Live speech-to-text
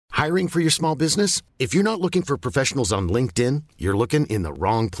Hiring for your small business? If you're not looking for professionals on LinkedIn, you're looking in the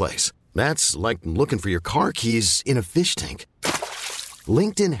wrong place. That's like looking for your car keys in a fish tank.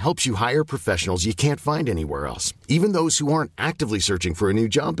 LinkedIn helps you hire professionals you can't find anywhere else, even those who aren't actively searching for a new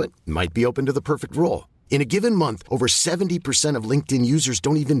job but might be open to the perfect role. In a given month, over 70% of LinkedIn users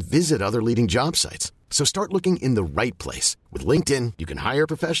don't even visit other leading job sites. So start looking in the right place. With LinkedIn, you can hire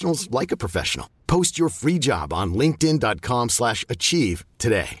professionals like a professional. Post your free job on linkedin.com/achieve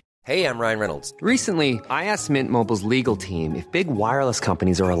today. Hey, I'm Ryan Reynolds. Recently, I asked Mint Mobile's legal team if big wireless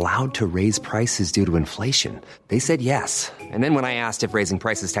companies are allowed to raise prices due to inflation. They said yes. And then when I asked if raising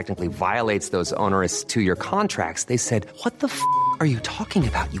prices technically violates those onerous two-year contracts, they said, "What the f*** are you talking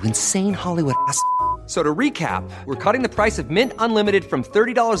about, you insane Hollywood ass?" So to recap, we're cutting the price of Mint Unlimited from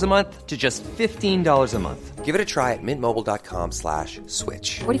 $30 a month to just $15 a month. Give it a try at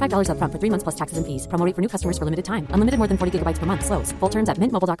mintmobile.com/switch. $45 up front for 3 months plus taxes and fees. Promo rate for new customers for limited time. Unlimited more than 40 gigabytes per month. Slows full terms at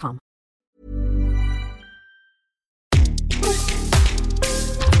mintmobile.com.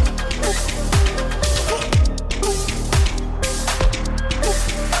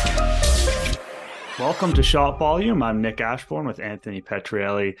 Welcome to Shot Volume. I'm Nick Ashbourne with Anthony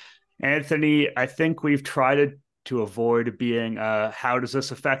Petrielli. Anthony, I think we've tried to avoid being a how does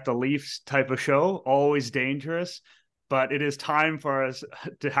this affect the Leafs type of show, always dangerous, but it is time for us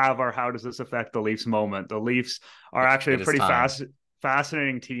to have our how does this affect the Leafs moment. The Leafs are actually a pretty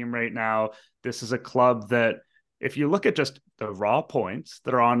fascinating team right now. This is a club that, if you look at just the raw points,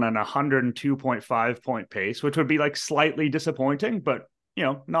 they're on an 102.5 point pace, which would be like slightly disappointing, but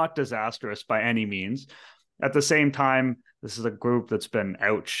not disastrous by any means. At the same time, this is a group that's been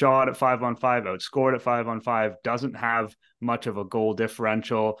outshot at 5-on-5, outscored at 5-on-5, doesn't have much of a goal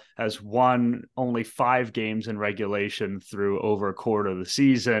differential, has won only 5 games in regulation through over a quarter of the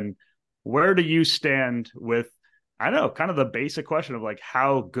season. Where do you stand with, kind of the basic question of like,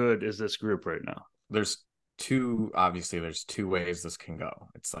 how good is this group right now? There's two ways this can go.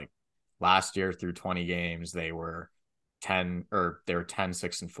 It's like last year through 20 games, they were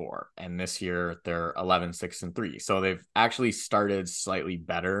 10-6-4, and this year they're 11-6-3. So they've actually started slightly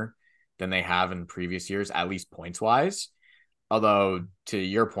better than they have in previous years, at least points wise. Although to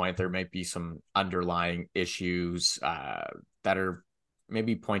your point, there might be some underlying issues that are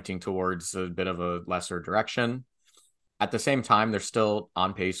maybe pointing towards a bit of a lesser direction. At the same time, they're still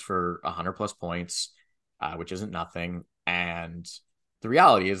on pace for 100 plus points, which isn't nothing. And the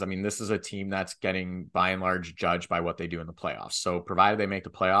reality is, this is a team that's getting by and large judged by what they do in the playoffs. So provided they make the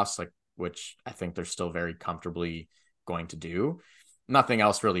playoffs, which I think they're still very comfortably going to do, nothing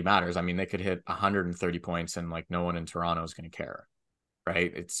else really matters. They could hit 130 points and no one in Toronto is going to care,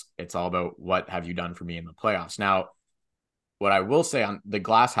 right? It's all about what have you done for me in the playoffs. Now, what I will say on the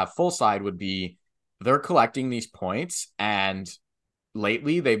glass half full side would be they're collecting these points, and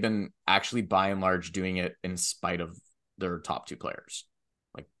lately they've been actually by and large doing it in spite of their top 2 players.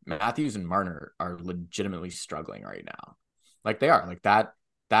 Like Matthews and Marner are legitimately struggling right now. They are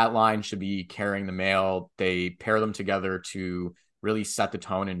that line should be carrying the mail. They pair them together to really set the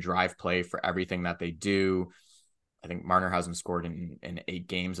tone and drive play for everything that they do. I think Marner hasn't scored in 8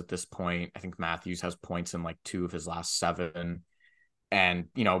 games at this point. I think Matthews has points in 2 of his last 7.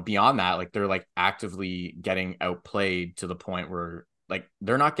 And, beyond that, they're actively getting outplayed to the point where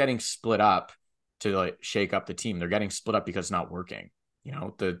they're not getting split up to shake up the team. They're getting split up because it's not working.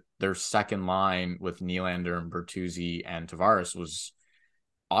 Their second line with Nylander and Bertuzzi and Tavares was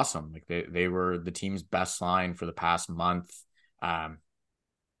awesome. They were the team's best line for the past month. And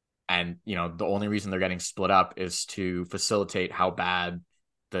the only reason they're getting split up is to facilitate how bad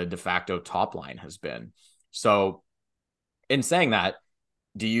the de facto top line has been. So in saying that,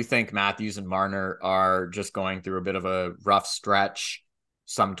 do you think Matthews and Marner are just going through a bit of a rough stretch,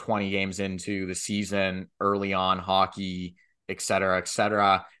 some 20 games into the season, early on hockey, et cetera,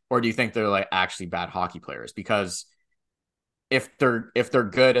 or do you think they're actually bad hockey players? Because if they're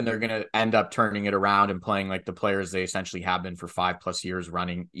good and they're going to end up turning it around and playing like the players they essentially have been for 5+ years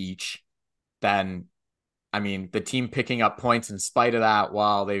running each, then the team picking up points in spite of that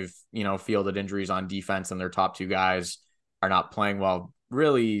while they've fielded injuries on defense and their top 2 guys are not playing well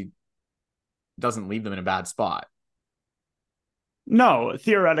really doesn't leave them in a bad spot. No,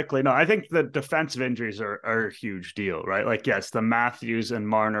 theoretically, no. I think the defensive injuries are a huge deal, right? Yes, the Matthews and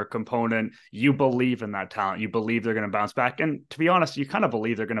Marner component, you believe in that talent. You believe they're going to bounce back. And to be honest, you kind of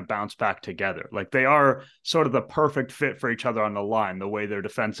believe they're going to bounce back together. They are sort of the perfect fit for each other on the line, the way they're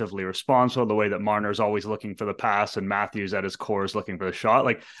defensively responsible, the way that Marner's always looking for the pass and Matthews at his core is looking for the shot.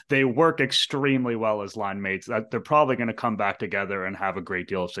 They work extremely well as line mates. They're probably going to come back together and have a great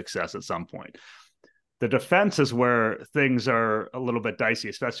deal of success at some point. The defense is where things are a little bit dicey,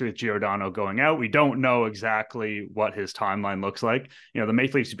 especially with Giordano going out. We don't know exactly what his timeline looks like. The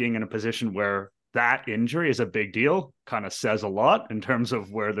Maple Leafs being in a position where that injury is a big deal kind of says a lot in terms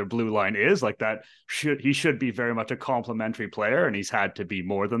of where their blue line is. Like that he should be very much a complementary player, and he's had to be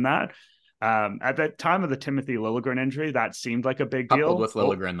more than that. At that time of the Timothy Liljegren injury, that seemed like a big deal. Coupled with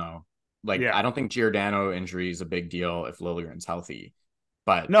Liljegren, though. I don't think Giordano injury is a big deal if Liljegren's healthy.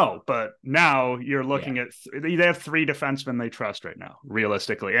 But now you're looking at they have 3 defensemen they trust right now,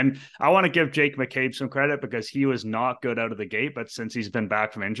 realistically. And I want to give Jake McCabe some credit because he was not good out of the gate, but since he's been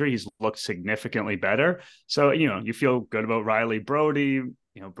back from injury, he's looked significantly better. So, you feel good about Riley Brodie.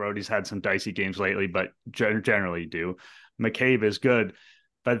 Brodie's had some dicey games lately, but generally do. McCabe is good.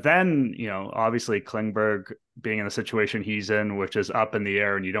 But then, obviously Klingberg being in the situation he's in, which is up in the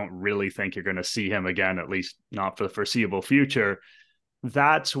air, and you don't really think you're going to see him again, at least not for the foreseeable future.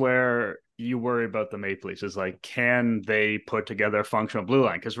 That's where you worry about the Maple Leafs is like, can they put together a functional blue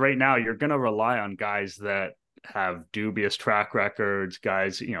line? Because right now you're going to rely on guys that have dubious track records.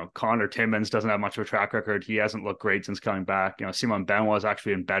 Guys, Connor Timmins doesn't have much of a track record. He hasn't looked great since coming back. Simon Benoit has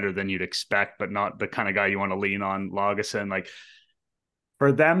actually been better than you'd expect, but not the kind of guy you want to lean on. Lagesson, like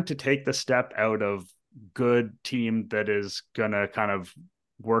for them to take the step out of good team that is going to kind of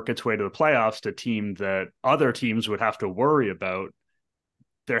work its way to the playoffs to team that other teams would have to worry about,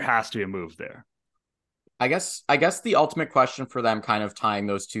 there has to be a move there. I guess the ultimate question for them kind of tying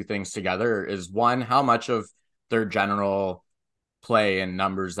those two things together is, one, how much of their general play and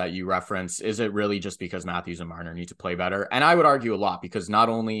numbers that you reference, is it really just because Matthews and Marner need to play better? And I would argue a lot, because not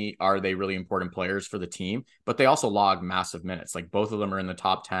only are they really important players for the team, but they also log massive minutes. Like both of them are in the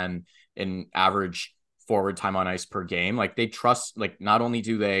top 10 in average forward time on ice per game. Like they trust, like not only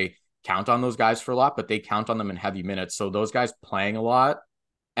do they count on those guys for a lot, but they count on them in heavy minutes. So those guys playing a lot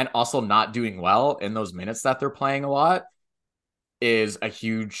and also not doing well in those minutes that they're playing a lot is a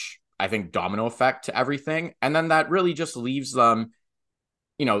huge, I think, domino effect to everything. And then that really just leaves them,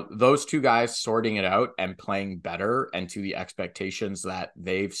 those two guys sorting it out and playing better and to the expectations that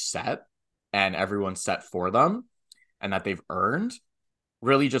they've set and everyone set for them and that they've earned,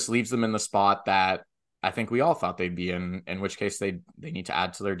 really just leaves them in the spot that I think we all thought they'd be in which case they need to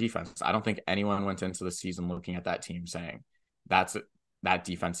add to their defense. I don't think anyone went into the season looking at that team saying that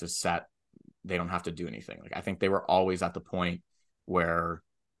defense is set. They don't have to do anything. Like I think they were always at the point where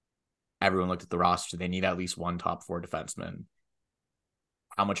everyone looked at the roster. They need at least one top 4 defenseman.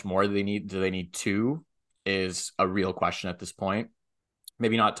 How much more do they need? Do they need 2 is a real question at this point.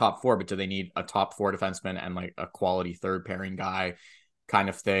 Maybe not top 4, but do they need a top 4 defenseman and like a quality third pairing guy kind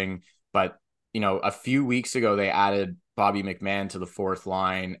of thing? But, a few weeks ago, they added Bobby McMahon to the 4th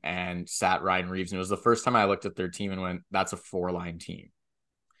line and sat Ryan Reeves. And it was the first time I looked at their team and went, that's a 4-line team.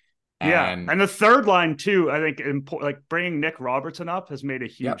 And the third line too, I think, like bringing Nick Robertson up has made a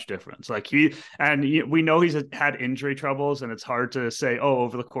huge difference. Like we know he's had injury troubles, and it's hard to say,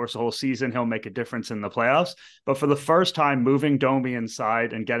 over the course of the whole season he'll make a difference in the playoffs. But for the first time, moving Domi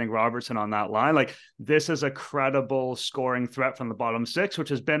inside and getting Robertson on that line, like this is a credible scoring threat from the bottom 6, which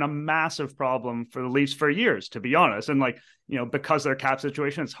has been a massive problem for the Leafs for years, to be honest. And like, because their cap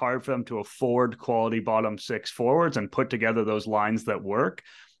situation, it's hard for them to afford quality bottom 6 forwards and put together those lines that work.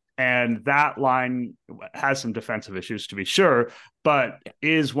 And that line has some defensive issues, to be sure, but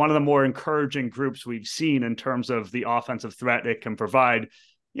is one of the more encouraging groups we've seen in terms of the offensive threat it can provide.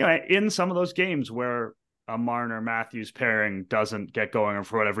 In some of those games where a Marner-Matthews pairing doesn't get going, or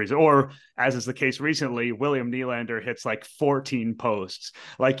for whatever reason, or as is the case recently, William Nylander hits like 14 posts.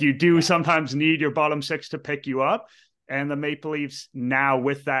 Like you do sometimes need your bottom 6 to pick you up. And the Maple Leafs now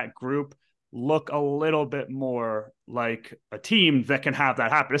with that group look a little bit more like a team that can have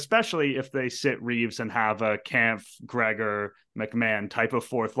that happen, especially if they sit Reeves and have a Kampf, Gregor, McMahon type of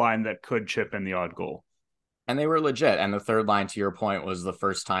 4th line that could chip in the odd goal. And they were legit. And the third line, to your point, was the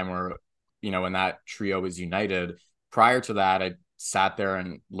first time where, when that trio was united. Prior to that, I sat there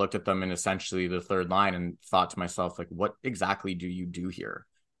and looked at them in essentially the third line and thought to myself, like, what exactly do you do here?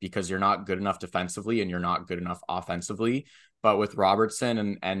 Because you're not good enough defensively and you're not good enough offensively. But with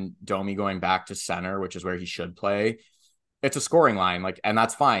Robertson and Domi going back to center, which is where he should play, it's a scoring line. Like, and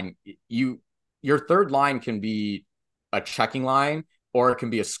that's fine. Your third line can be a checking line or it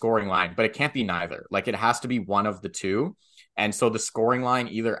can be a scoring line, but it can't be neither. Like it has to be one of the two. And so the scoring line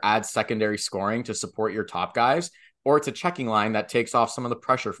either adds secondary scoring to support your top guys, or it's a checking line that takes off some of the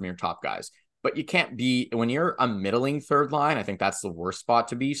pressure from your top guys. But you can't be, when you're a middling third line, I think that's the worst spot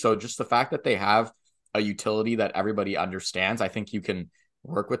to be. So just the fact that they have a utility that everybody understands, I think you can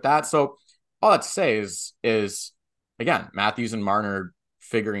work with that. So all that to say is again, Matthews and Marner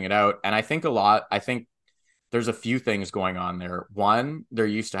figuring it out. And I think there's a few things going on there. One, they're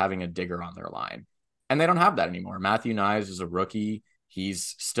used to having a digger on their line, and they don't have that anymore. Matthew Knies is a rookie.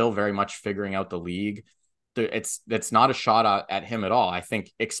 He's still very much figuring out the league. It's not a shot at him at all. I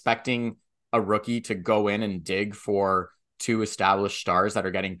think expecting a rookie to go in and dig for two established stars that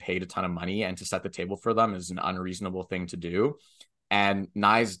are getting paid a ton of money and to set the table for them is an unreasonable thing to do. And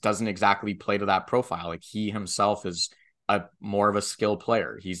Knies doesn't exactly play to that profile. Like, he himself is a more of a skill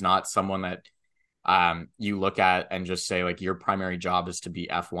player. He's not someone that you look at and just say, like, your primary job is to be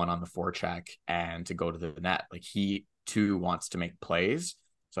F1 on the forecheck and to go to the net. Like, he too wants to make plays.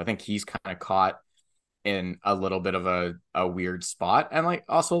 So I think he's kind of caught in a little bit of a weird spot. And like,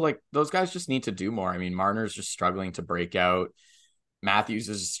 also, like, those guys just need to do more. I mean, Marner's just struggling to break out. Matthews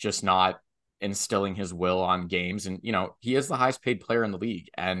is just not instilling his will on games. And, you know, he is the highest paid player in the league.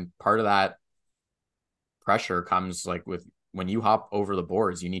 And part of that pressure comes like with when you hop over the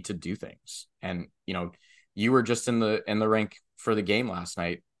boards, you need to do things. And, you know, you were just in the rink for the game last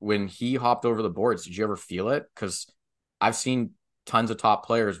night. When he hopped over the boards, did you ever feel it? Because I've seen tons of top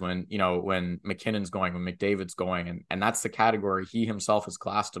players when McKinnon's going, when McDavid's going, and that's the category he himself has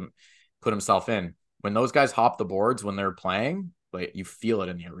put himself in. When those guys hop the boards when they're playing, like, you feel it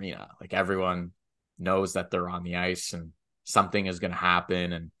in the arena. Like, everyone knows that they're on the ice and something is going to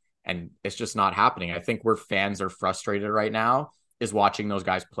happen, and it's just not happening. I think where fans are frustrated right now is watching those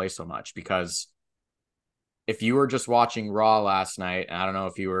guys play so much, because if you were just watching Raw last night, and I don't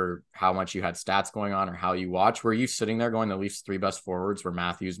know how much you had stats going on or how you watch, were you sitting there going, the Leafs' three best forwards were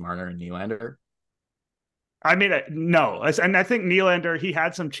Matthews, Marner, and Nylander? I mean, no. And I think Nylander, he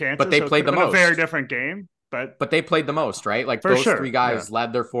had some chances, but they played the most. A very different game. But they played the most, right? Like, those three guys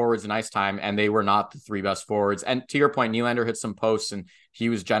led their forwards in ice time, and they were not the three best forwards. And to your point, Nylander hit some posts, and he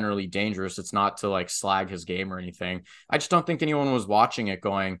was generally dangerous. It's not to like slag his game or anything. I just don't think anyone was watching it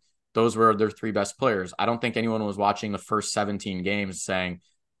going, those were their three best players. I don't think anyone was watching the first 17 games saying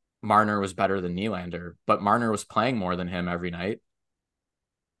Marner was better than Nylander, but Marner was playing more than him every night.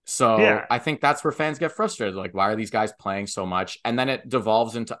 So yeah. I think that's where fans get frustrated. Like, why are these guys playing so much? And then it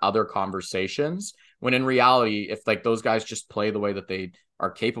devolves into other conversations, when in reality, if like those guys just play the way that they are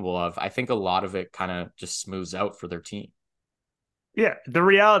capable of, I think a lot of it kind of just smooths out for their team. Yeah, the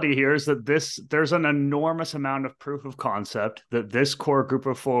reality here is that there's an enormous amount of proof of concept that this core group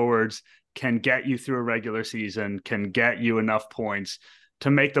of forwards can get you through a regular season, can get you enough points to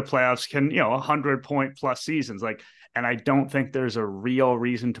make the playoffs, 100-point plus seasons. Like, and I don't think there's a real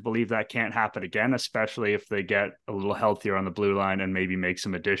reason to believe that can't happen again, especially if they get a little healthier on the blue line and maybe make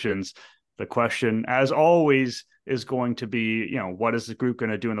some additions. The question, as always, is going to be, what is the group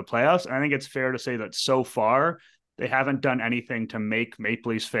going to do in the playoffs? And I think it's fair to say that so far, they haven't done anything to make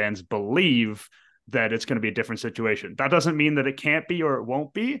Maple Leafs fans believe that it's going to be a different situation. That doesn't mean that it can't be or it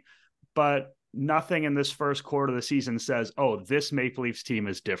won't be, but nothing in this first quarter of the season says, oh, this Maple Leafs team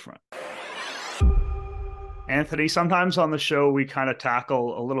is different. Anthony, sometimes on the show, we kind of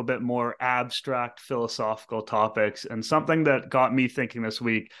tackle a little bit more abstract philosophical topics. And something that got me thinking this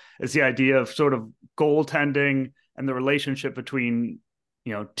week is the idea of sort of goaltending and the relationship between,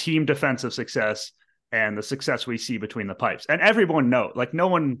 team defensive success and the success we see between the pipes. And everyone knows, like, no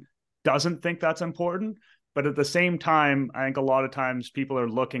one doesn't think that's important. But at the same time, I think a lot of times people are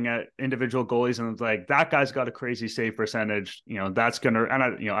looking at individual goalies and it's like, that guy's got a crazy save percentage, that's going to,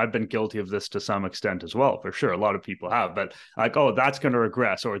 and I've been guilty of this to some extent as well, for sure. A lot of people have, but like, oh, that's going to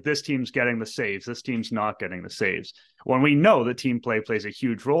regress, or this team's getting the saves, this team's not getting the saves. When we know that team play plays a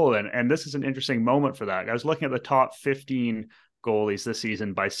huge role in, and this is an interesting moment for that. I was looking at the top 15 goalies this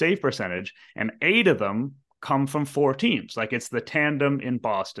season by save percentage, and 8 of them come from 4 teams. Like, it's the tandem in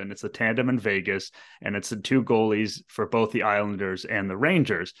Boston, it's the tandem in Vegas, and it's the 2 goalies for both the Islanders and the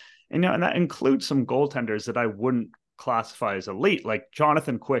Rangers. And, and that includes some goaltenders that I wouldn't classify as elite. Like,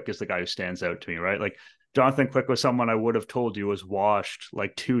 Jonathan Quick is the guy who stands out to me, right? Like, Jonathan Quick was someone I would have told you was washed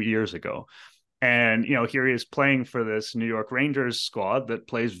like 2 years ago. And, here he is playing for this New York Rangers squad that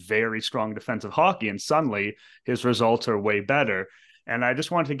plays very strong defensive hockey, and suddenly his results are way better. And I just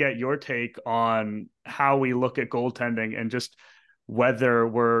wanted to get your take on how we look at goaltending and just whether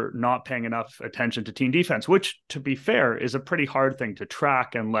we're not paying enough attention to team defense, which, to be fair, is a pretty hard thing to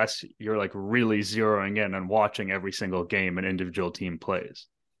track unless you're like really zeroing in and watching every single game an individual team plays.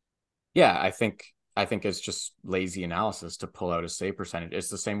 Yeah, I think it's just lazy analysis to pull out a save percentage. It's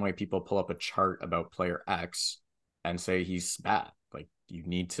the same way people pull up a chart about player X and say he's bad. Like, you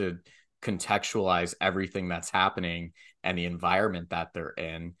need to contextualize everything that's happening and the environment that they're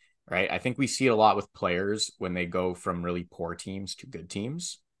in, right? I think we see it a lot with players when they go from really poor teams to good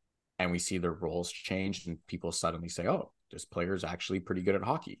teams, and we see their roles change and people suddenly say, oh, this player is actually pretty good at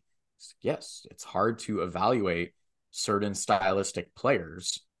hockey. Yes, it's hard to evaluate certain stylistic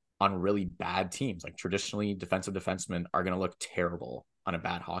players on really bad teams. Like traditionally, defensive defensemen are going to look terrible on a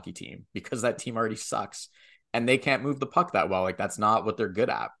bad hockey team because that team already sucks and they can't move the puck that well. Like that's not what they're good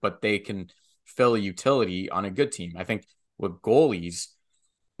at, but they can fill a utility on a good team. I think with goalies,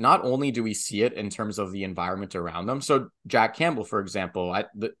 not only do we see it in terms of the environment around them. So Jack Campbell, for example,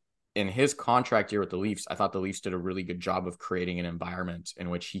 in his contract year with the Leafs, I thought the Leafs did a really good job of creating an environment in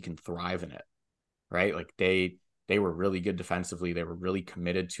which he can thrive in it, right? Like they were really good defensively. They were really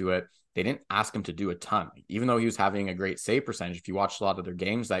committed to it. They didn't ask him to do a ton. Even though he was having a great save percentage, if you watched a lot of their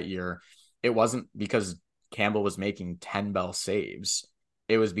games that year, it wasn't because Campbell was making 10 bell saves.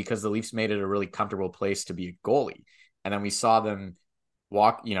 It was because the Leafs made it a really comfortable place to be a goalie. And then we saw them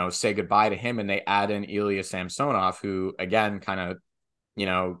say goodbye to him, and they add in Ilya Samsonov, who again, kind of,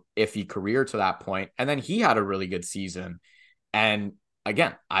 iffy career to that point. And then he had a really good season. And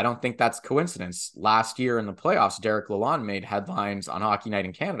again, I don't think that's coincidence. Last year in the playoffs, Derek Lalonde made headlines on Hockey Night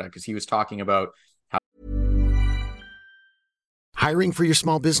in Canada because he was talking about how. Hiring for your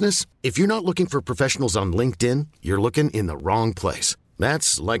small business? If you're not looking for professionals on LinkedIn, you're looking in the wrong place.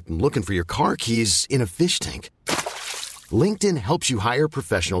 That's like looking for your car keys in a fish tank. LinkedIn helps you hire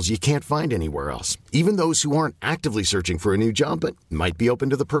professionals you can't find anywhere else, even those who aren't actively searching for a new job but might be open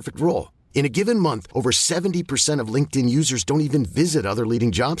to the perfect role. In a given month, over 70% of LinkedIn users don't even visit other leading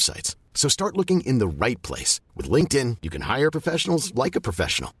job sites. So start looking in the right place. With LinkedIn, you can hire professionals like a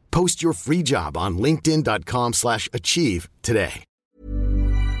professional. Post your free job on linkedin.com/achieve today.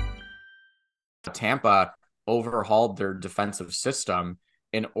 Tampa overhauled their defensive system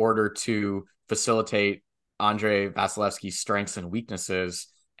in order to facilitate Andrei Vasilevsky's strengths and weaknesses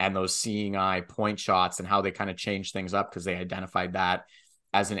and those seeing eye point shots and how they kind of changed things up because they identified that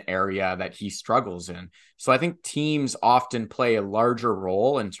as an area that he struggles in. So I think teams often play a larger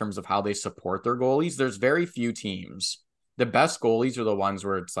role in terms of how they support their goalies. There's very few teams. The best goalies are the ones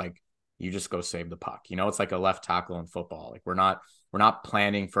where it's like, you just go save the puck. It's like a left tackle in football. Like we're not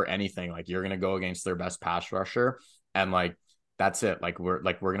planning for anything. Like you're going to go against their best pass rusher. And like, that's it. Like we're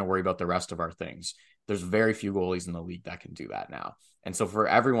going to worry about the rest of our things. There's very few goalies in the league that can do that now. And so for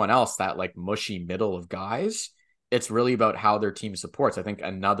everyone else, that like mushy middle of guys, it's really about how their team supports. I think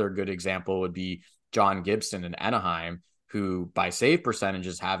another good example would be John Gibson in Anaheim, who by save percentage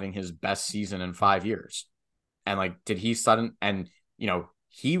is having his best season in 5 years. And like,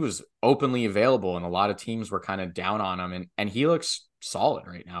 he was openly available and a lot of teams were kind of down on him. And he looks solid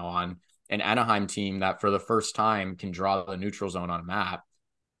right now on an Anaheim team that for the first time can draw the neutral zone on a map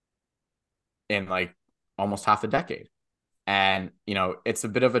in like almost half a decade. And, it's a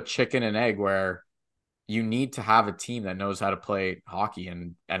bit of a chicken and egg where you need to have a team that knows how to play hockey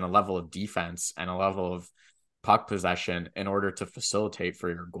and a level of defense and a level of puck possession in order to facilitate for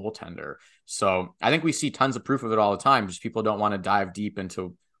your goaltender. So I think we see tons of proof of it all the time. Just people don't want to dive deep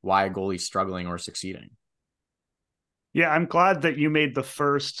into why a goalie's struggling or succeeding. Yeah, I'm glad that you made the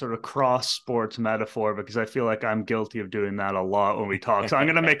first sort of cross sports metaphor because I feel like I'm guilty of doing that a lot when we talk. So I'm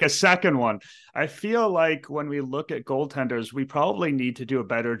going to make a second one. I feel like when we look at goaltenders, we probably need to do a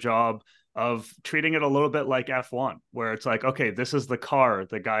better job of treating it a little bit like F1, where it's like, okay, this is the car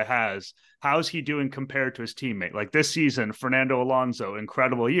the guy has. How's he doing compared to his teammate? Like this season, Fernando Alonso,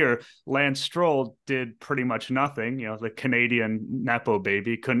 incredible year. Lance Stroll did pretty much nothing. The Canadian Nepo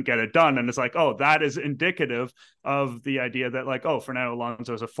baby couldn't get it done. And it's like, oh, that is indicative of the idea that like, oh, Fernando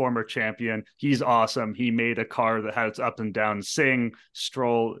Alonso is a former champion. He's awesome. He made a car that had its up and downs.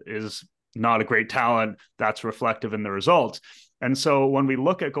 Stroll is not a great talent. That's reflective in the results. And so when we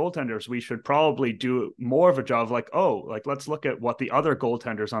look at goaltenders, we should probably do more of a job of let's look at what the other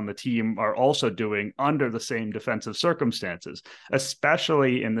goaltenders on the team are also doing under the same defensive circumstances,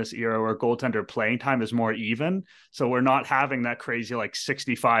 especially in this era where goaltender playing time is more even. So we're not having that crazy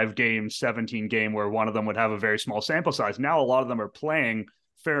 65 game, 17 game where one of them would have a very small sample size. Now a lot of them are playing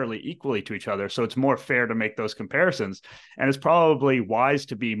fairly equally to each other. So it's more fair to make those comparisons. And it's probably wise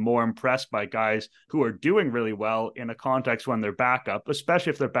to be more impressed by guys who are doing really well in a context when their backup,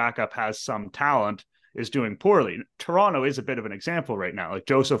 especially if their backup has some talent, is doing poorly. Toronto is a bit of an example right now. Like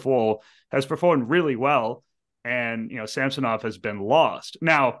Joseph Woll has performed really well and, Samsonov has been lost.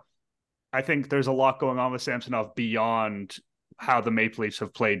 Now, I think there's a lot going on with Samsonov beyond how the Maple Leafs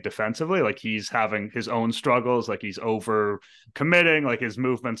have played defensively. Like he's having his own struggles, like he's over committing, like his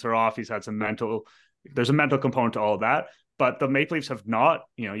movements are off. He's had there's a mental component to all of that, but the Maple Leafs have not,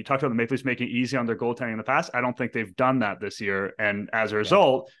 you talked about the Maple Leafs making it easy on their goaltending in the past. I don't think they've done that this year. And as a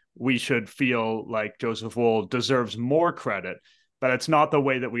result, we should feel like Joseph Woll deserves more credit, but it's not the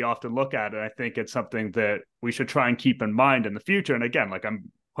way that we often look at it. I think it's something that we should try and keep in mind in the future. And again, like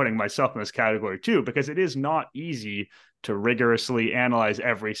I'm putting myself in this category too, because it is not easy to rigorously analyze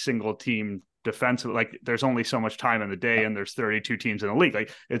every single team defensive. Like there's only so much time in the day and there's 32 teams in the league.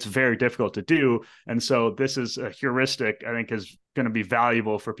 Like it's very difficult to do. And so this is a heuristic I think is going to be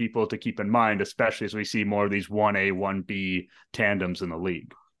valuable for people to keep in mind, especially as we see more of these 1A, 1B tandems in the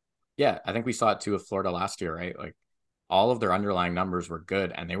league. Yeah, I think we saw it too with Florida last year, right? Like all of their underlying numbers were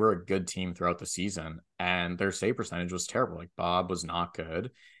good and they were a good team throughout the season, and their save percentage was terrible. Like Bob was not good,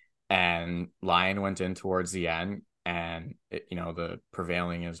 and Lyon went in towards the end, and the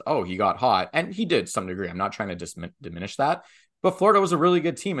prevailing is, oh, he got hot, and he did to some degree. I'm not trying to diminish that, but Florida was a really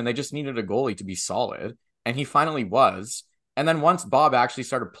good team and they just needed a goalie to be solid, and he finally was. And then once Bob actually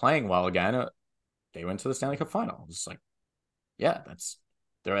started playing well again, they went to the Stanley Cup final. It's like, yeah, that's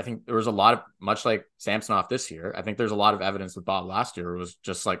there. I think there was a lot of, much like Samsonov this year, I think there's a lot of evidence with Bob last year. It was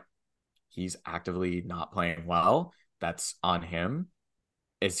just like, he's actively not playing well. That's on him.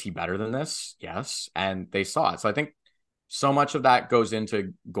 Is he better than this? Yes. And they saw it. So I think so much of that goes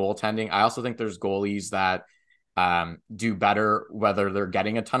into goaltending. I also think there's goalies that do better, whether they're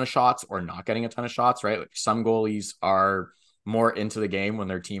getting a ton of shots or not getting a ton of shots, right? Like some goalies are more into the game when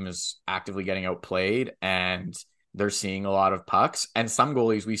their team is actively getting outplayed and they're seeing a lot of pucks. And some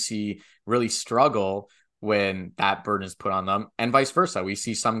goalies we see really struggle when that burden is put on them, and vice versa. We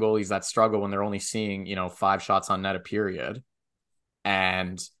see some goalies that struggle when they're only seeing, 5 shots on net a period.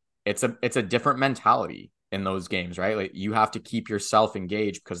 And it's a different mentality in those games, right? Like you have to keep yourself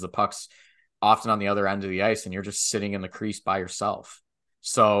engaged because the puck's often on the other end of the ice and you're just sitting in the crease by yourself.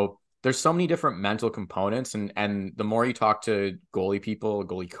 So there's so many different mental components. And the more you talk to goalie people,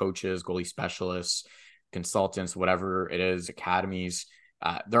 goalie coaches, goalie specialists, consultants, whatever it is, academies,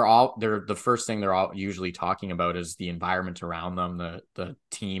 they're the first thing they're all usually talking about is the environment around them, the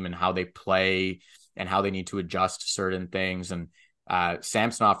team and how they play and how they need to adjust to certain things. And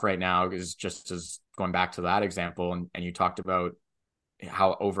Samsonov right now is just as going back to that example. And you talked about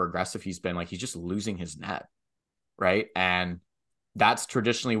how over aggressive he's been, like he's just losing his net. Right. And that's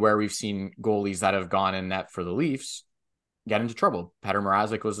traditionally where we've seen goalies that have gone in net for the Leafs get into trouble. Petr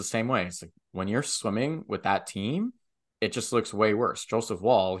Mrazek was the same way. It's like when you're swimming with that team, it just looks way worse. Joseph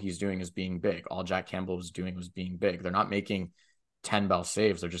Woll, he's doing is being big. All Jack Campbell was doing was being big. They're not making 10 bell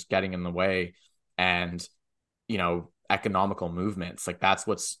saves. They're just getting in the way and, economical movements. Like that's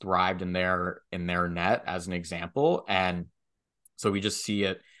what's thrived in their net as an example. And so we just see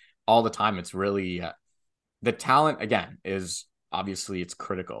it all the time. It's really the talent again is obviously it's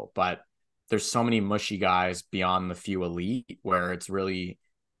critical, but there's so many mushy guys beyond the few elite where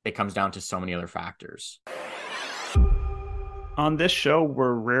it comes down to so many other factors. On this show,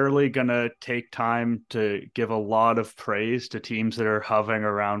 we're rarely going to take time to give a lot of praise to teams that are hovering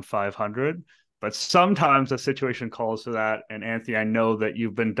around 500, but sometimes a situation calls for that. And Anthony, I know that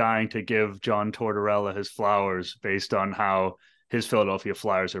you've been dying to give John Tortorella his flowers based on how his Philadelphia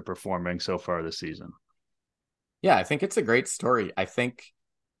Flyers are performing so far this season. Yeah, I think it's a great story. I think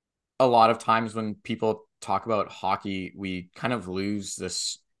a lot of times when people talk about hockey, we kind of lose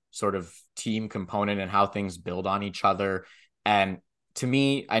this sort of team component and how things build on each other. And to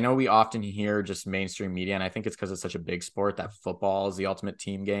me, I know we often hear just mainstream media, and I think it's because it's such a big sport that football is the ultimate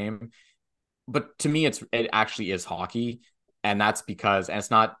team game. But to me, it actually is hockey. And that's because, and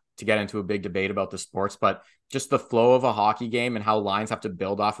it's not to get into a big debate about the sports, but just the flow of a hockey game and how lines have to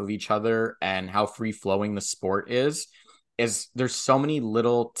build off of each other and how free flowing the sport is there's so many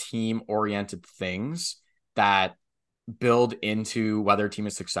little team oriented things that build into whether a team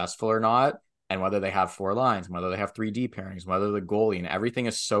is successful or not, and whether they have 4 lines, whether they have 3D pairings, whether the goalie, and everything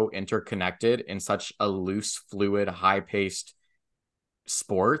is so interconnected in such a loose, fluid, high paced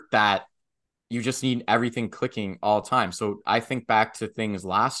sport that you just need everything clicking all the time. So I think back to things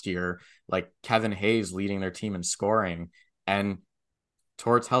last year, like Kevin Hayes leading their team in scoring, and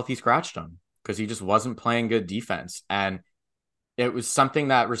Torts health, he scratched him because he just wasn't playing good defense. And it was something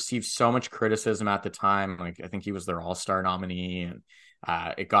that received so much criticism at the time. Like I think he was their all-star nominee, and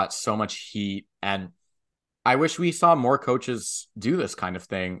it got so much heat. And I wish we saw more coaches do this kind of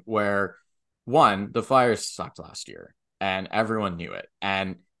thing where, one, the Flyers sucked last year and everyone knew it.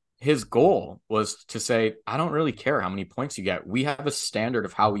 And his goal was to say, I don't really care how many points you get. We have a standard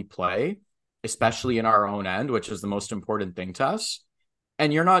of how we play, especially in our own end, which is the most important thing to us.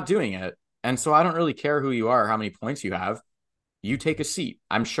 And you're not doing it. And so I don't really care who you are, or how many points you have. You take a seat.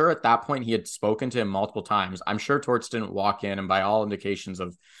 I'm sure at that point he had spoken to him multiple times. I'm sure Torts didn't walk in, and by all indications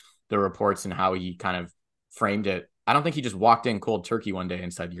of the reports and how he kind of framed it, I don't think he just walked in cold turkey one day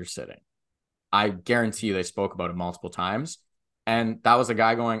and said, you're sitting. I guarantee they spoke about it multiple times. And that was a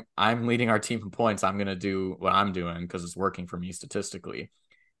guy going, I'm leading our team in points. I'm going to do what I'm doing because it's working for me statistically.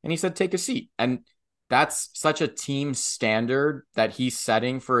 And he said, take a seat. And that's such a team standard that he's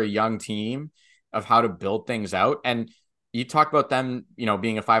setting for a young team of how to build things out. And you talk about them,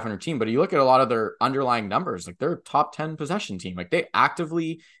 being a 500 team, but you look at a lot of their underlying numbers, like they're a top 10 possession team. Like they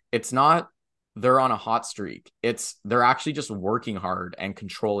actively, it's not they're on a hot streak. They're actually just working hard and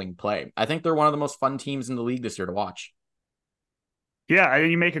controlling play. I think they're one of the most fun teams in the league this year to watch. Yeah,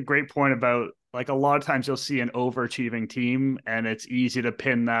 you make a great point about, like, a lot of times you'll see an overachieving team and it's easy to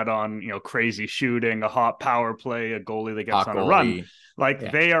pin that on, crazy shooting, a hot power play, a goalie that gets on a run.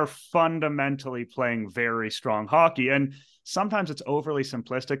 Like, they are fundamentally playing very strong hockey. And sometimes it's overly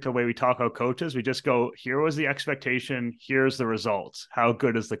simplistic the way we talk about coaches. We just go, here was the expectation, here's the results. How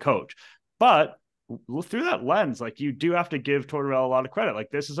good is the coach? But through that lens, like, you do have to give Tortorella a lot of credit.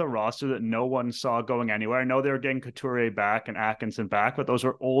 Like, this is a roster that no one saw going anywhere. I know they were getting Couturier back and Atkinson back, but those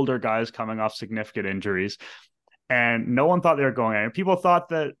were older guys coming off significant injuries. And no one thought they were going anywhere. People thought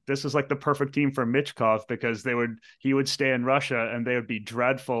that this is like the perfect team for Michkov because he would stay in Russia and they would be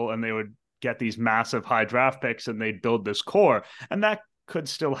dreadful and they would get these massive high draft picks and they'd build this core. And that could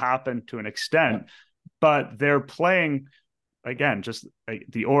still happen to an extent, but they're playing, again, just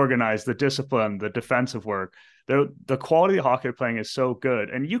the organized, the discipline, the defensive work. The quality of hockey they're playing is so good.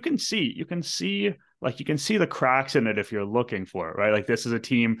 And you can see the cracks in it if you're looking for it, right? Like, this is a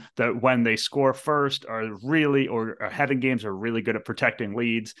team that when they score first or ahead in games are really good at protecting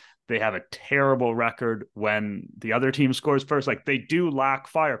leads. They have a terrible record when the other team scores first. Like, they do lack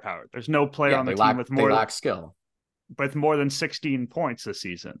firepower. There's no player on the team they lack skill. With more than 16 points this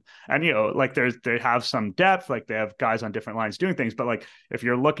season. And, like, they have some depth, like they have guys on different lines doing things. But, like, if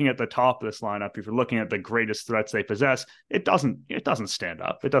you're looking at the top of this lineup, if you're looking at the greatest threats they possess, it doesn't stand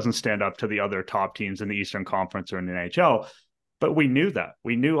up. It doesn't stand up to the other top teams in the Eastern Conference or in the NHL. But we knew that.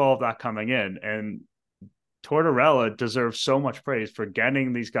 We knew all of that coming in. And Tortorella deserves so much praise for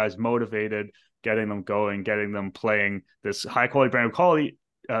getting these guys motivated, getting them going, getting them playing this high quality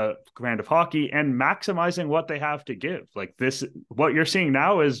brand of hockey and maximizing what they have to give. Like, what you're seeing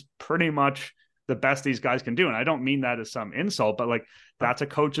now is pretty much the best these guys can do. And I don't mean that as some insult, but, like, that's a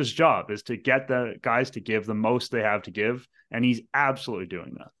coach's job, is to get the guys to give the most they have to give. And he's absolutely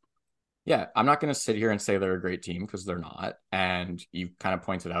doing that. Yeah. I'm not going to sit here and say they're a great team because they're not. And you kind of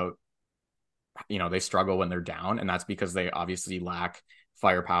pointed out, they struggle when they're down, and that's because they obviously lack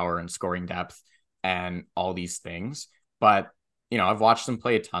firepower and scoring depth and all these things. But I've watched them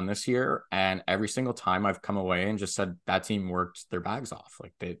play a ton this year, and every single time I've come away and just said that team worked their bags off.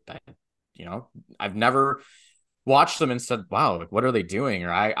 Like, I've never watched them and said, wow, like, what are they doing?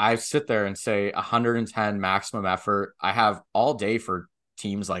 Or I sit there and say 110 maximum effort. I have all day for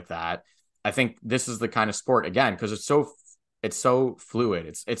teams like that. I think this is the kind of sport, again, because it's so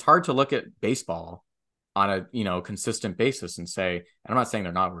fluid. It's hard to look at baseball on a consistent basis and say, and I'm not saying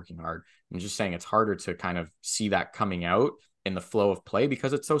they're not working hard. I'm just saying it's harder to kind of see that coming out in the flow of play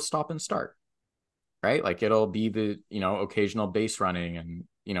because it's so stop and start, right? Like, it'll be the, occasional base running and,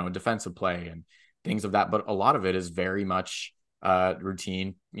 defensive play and things of that. But a lot of it is very much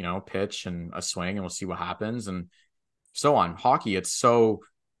routine, pitch and a swing, and we'll see what happens. And so on. Hockey, it's so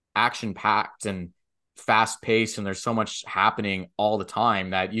action packed and fast paced, and there's so much happening all the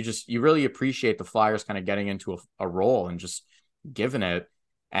time that you really appreciate the Flyers kind of getting into a role and just giving it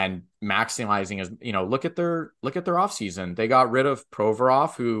and maximizing as, look at their offseason. They got rid of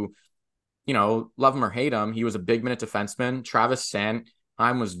Provorov, who, love him or hate him, he was a big minute defenseman. Travis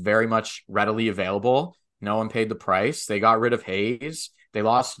Sanheim was very much readily available. No one paid the price. They got rid of Hayes. They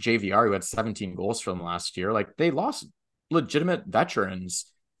lost JVR, who had 17 goals for them last year. Like, they lost legitimate veterans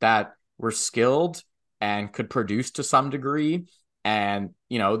that were skilled and could produce to some degree. And,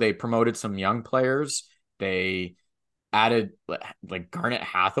 they promoted some young players. They added like Garnet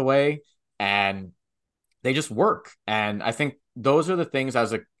Hathaway, and they just work. And I think those are the things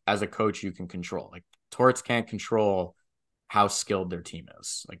as a coach you can control. Like, Torts can't control how skilled their team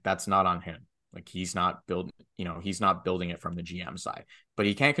is. Like, that's not on him. Like, he's not building it from the GM side, but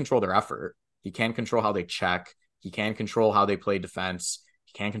he can't control their effort. He can't control how they check. He can't control how they play defense.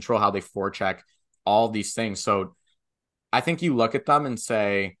 He can't control how they forecheck, all these things. So I think you look at them and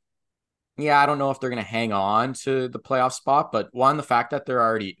say, yeah, I don't know if they're going to hang on to the playoff spot, but one, the fact that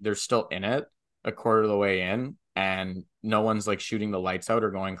they're still in it a quarter of the way in, and no one's like shooting the lights out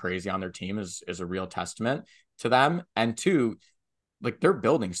or going crazy on their team is a real testament to them. And two, like, they're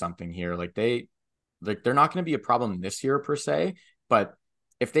building something here. Like, they're not going to be a problem this year per se, but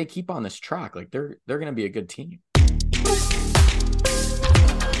if they keep on this track, like, they're going to be a good team.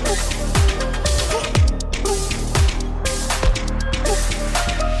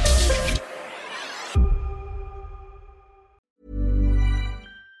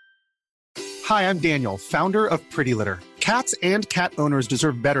 Hi, I'm Daniel, founder of Pretty Litter. Cats and cat owners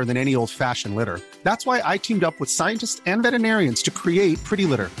deserve better than any old-fashioned litter. That's why I teamed up with scientists and veterinarians to create Pretty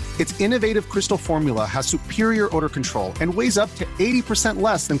Litter. Its innovative crystal formula has superior odor control and weighs up to 80%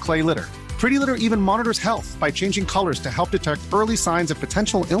 less than clay litter. Pretty Litter even monitors health by changing colors to help detect early signs of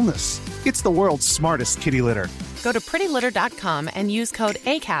potential illness. It's the world's smartest kitty litter. Go to prettylitter.com and use code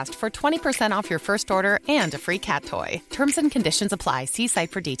ACAST for 20% off your first order and a free cat toy. Terms and conditions apply. See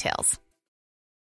site for details.